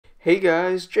Hey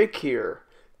guys, Jake here.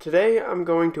 Today I'm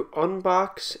going to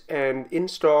unbox and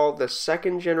install the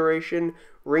second generation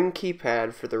Ring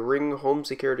keypad for the Ring home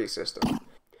security system.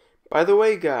 By the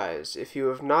way guys, if you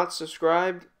have not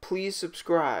subscribed, please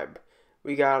subscribe.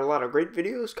 We got a lot of great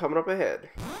videos coming up ahead.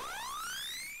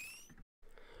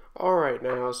 Alright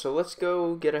now, so let's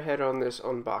go get ahead on this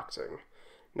unboxing.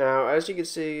 Now as you can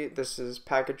see, this is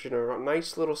packaged in a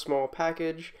nice little small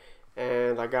package,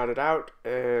 and I got it out,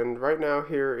 and right now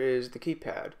here is the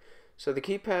keypad. So the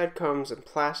keypad comes in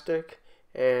plastic,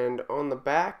 and on the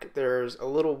back there's a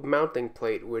little mounting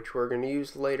plate which we're going to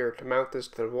use later to mount this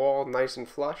to the wall nice and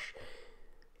flush.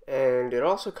 And it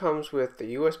also comes with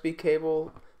the USB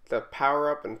cable, the power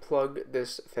up and plug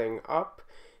this thing up.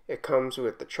 It comes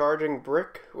with the charging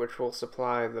brick which will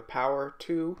supply the power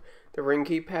to the Ring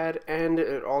keypad, and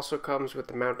it also comes with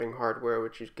the mounting hardware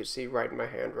which you can see right in my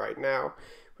hand right now,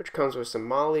 which comes with some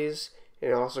mollies,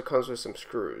 and it also comes with some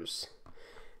screws.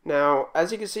 Now,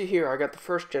 as you can see here, I got the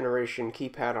first generation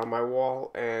keypad on my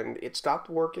wall, and it stopped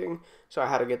working, so I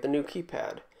had to get the new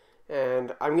keypad.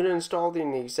 And I'm going to install it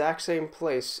in the exact same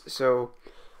place, so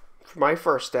my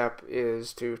first step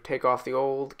is to take off the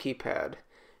old keypad.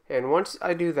 And once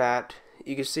I do that,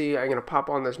 you can see I'm going to pop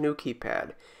on this new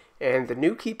keypad. And the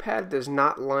new keypad does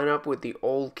not line up with the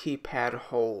old keypad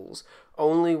holes.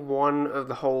 Only one of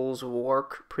the holes will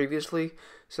work previously,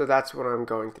 so that's what I'm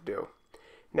going to do.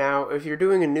 Now, if you're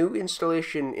doing a new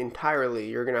installation entirely,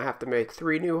 you're going to have to make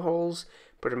 3 new holes,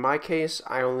 but in my case,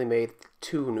 I only made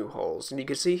 2 new holes. And you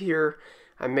can see here,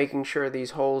 I'm making sure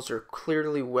these holes are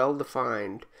clearly well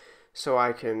defined, so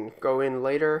I can go in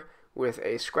later with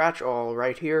a scratch awl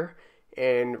right here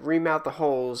and remount the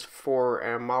holes for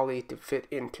a molly to fit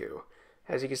into.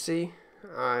 As you can see,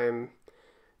 I'm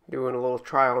doing a little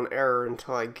trial and error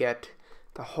until I get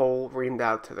the hole reamed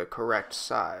out to the correct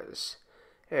size.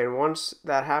 And once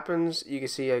that happens, you can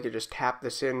see I could just tap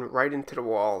this in right into the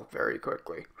wall very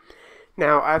quickly.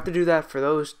 Now I have to do that for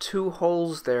those 2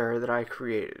 holes there that I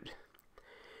created.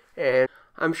 And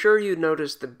I'm sure you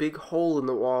noticed the big hole in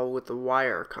the wall with the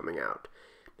wire coming out.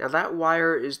 Now that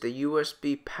wire is the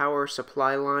USB power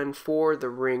supply line for the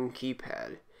Ring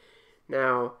keypad.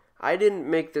 Now, I didn't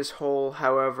make this hole,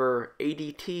 however,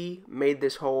 ADT made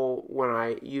this hole when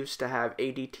I used to have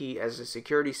ADT as a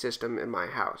security system in my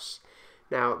house.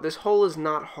 Now, this hole is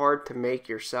not hard to make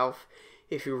yourself.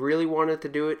 If you really wanted to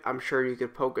do it, I'm sure you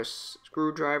could poke a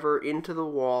screwdriver into the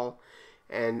wall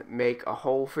and make a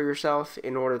hole for yourself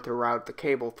in order to route the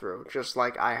cable through, just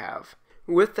like I have.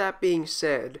 With that being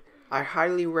said, I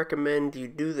highly recommend you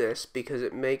do this because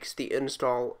it makes the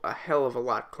install a hell of a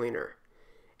lot cleaner.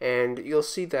 And you'll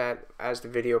see that as the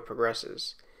video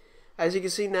progresses. As you can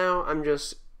see now, I'm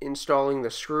just installing the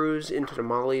screws into the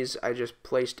mollies I just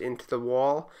placed into the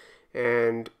wall,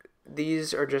 and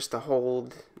these are just to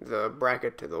hold the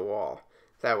bracket to the wall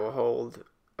that will hold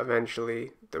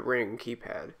eventually the Ring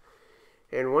keypad.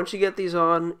 And once you get these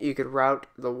on, you could route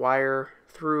the wire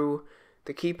through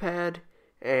the keypad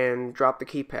and drop the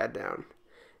keypad down.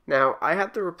 Now I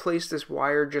have to replace this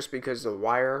wire just because the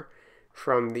wire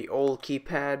from the old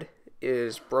keypad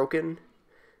is broken,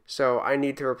 so I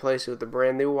need to replace it with a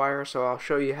brand new wire, so I'll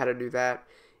show you how to do that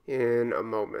in a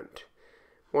moment.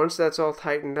 Once that's all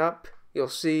tightened up, you'll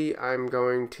see I'm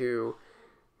going to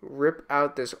rip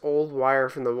out this old wire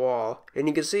from the wall, and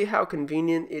you can see how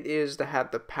convenient it is to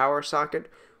have the power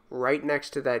socket right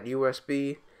next to that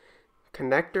USB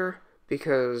connector,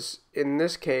 because in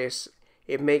this case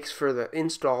it makes for the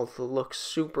install to look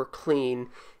super clean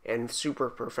and super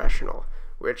professional,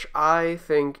 which I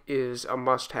think is a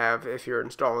must-have if you're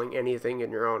installing anything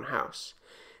in your own house.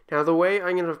 Now the way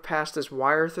I'm going to pass this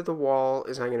wire through the wall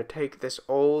is I'm going to take this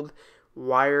old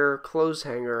wire clothes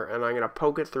hanger and I'm going to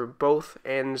poke it through both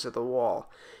ends of the wall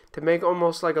to make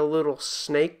almost like a little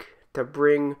snake to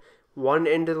bring one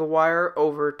end of the wire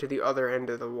over to the other end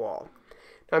of the wall.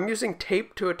 Now I'm using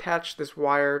tape to attach this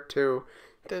wire to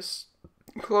this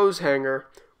clothes hanger,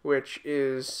 which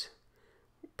is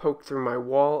poked through my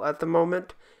wall at the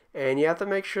moment, and you have to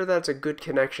make sure that's a good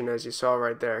connection, as you saw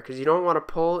right there, because you don't want to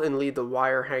pull and leave the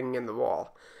wire hanging in the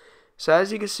wall. So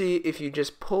as you can see, if you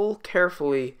just pull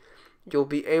carefully, you'll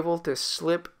be able to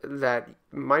slip that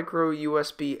micro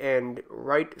USB end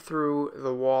right through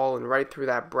the wall and right through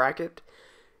that bracket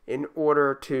in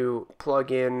order to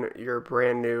plug in your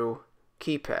brand new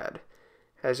keypad.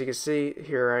 As you can see,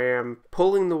 here I am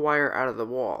pulling the wire out of the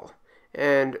wall,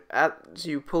 and as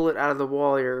you pull it out of the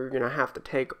wall, you're going to have to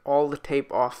take all the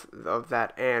tape off of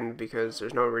that end because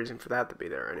there's no reason for that to be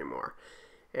there anymore.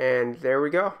 And there we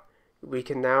go. We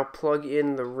can now plug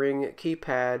in the Ring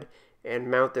keypad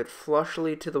and mount it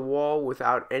flushly to the wall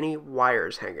without any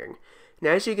wires hanging.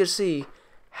 Now, as you can see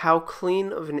how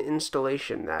clean of an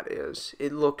installation that is,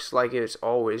 it looks like it's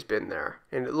always been there,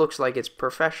 and it looks like it's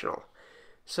professional.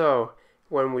 So,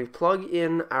 when we plug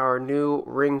in our new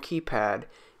Ring keypad,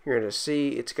 you're going to see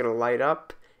it's going to light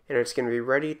up, and it's going to be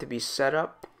ready to be set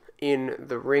up in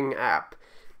the Ring app.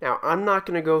 Now, I'm not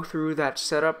going to go through that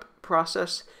setup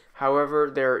process.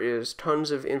 However, there is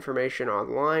tons of information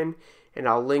online, and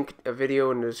I'll link a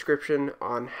video in the description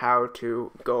on how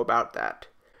to go about that.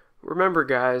 Remember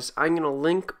guys, I'm going to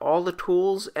link all the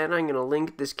tools, and I'm going to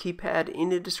link this keypad in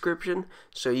the description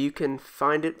so you can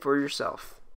find it for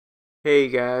yourself. Hey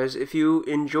guys, if you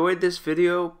enjoyed this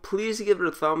video, please give it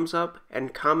a thumbs up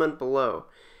and comment below.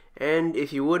 And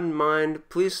if you wouldn't mind,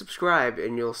 please subscribe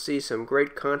and you'll see some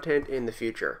great content in the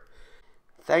future.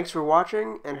 Thanks for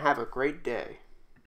watching and have a great day.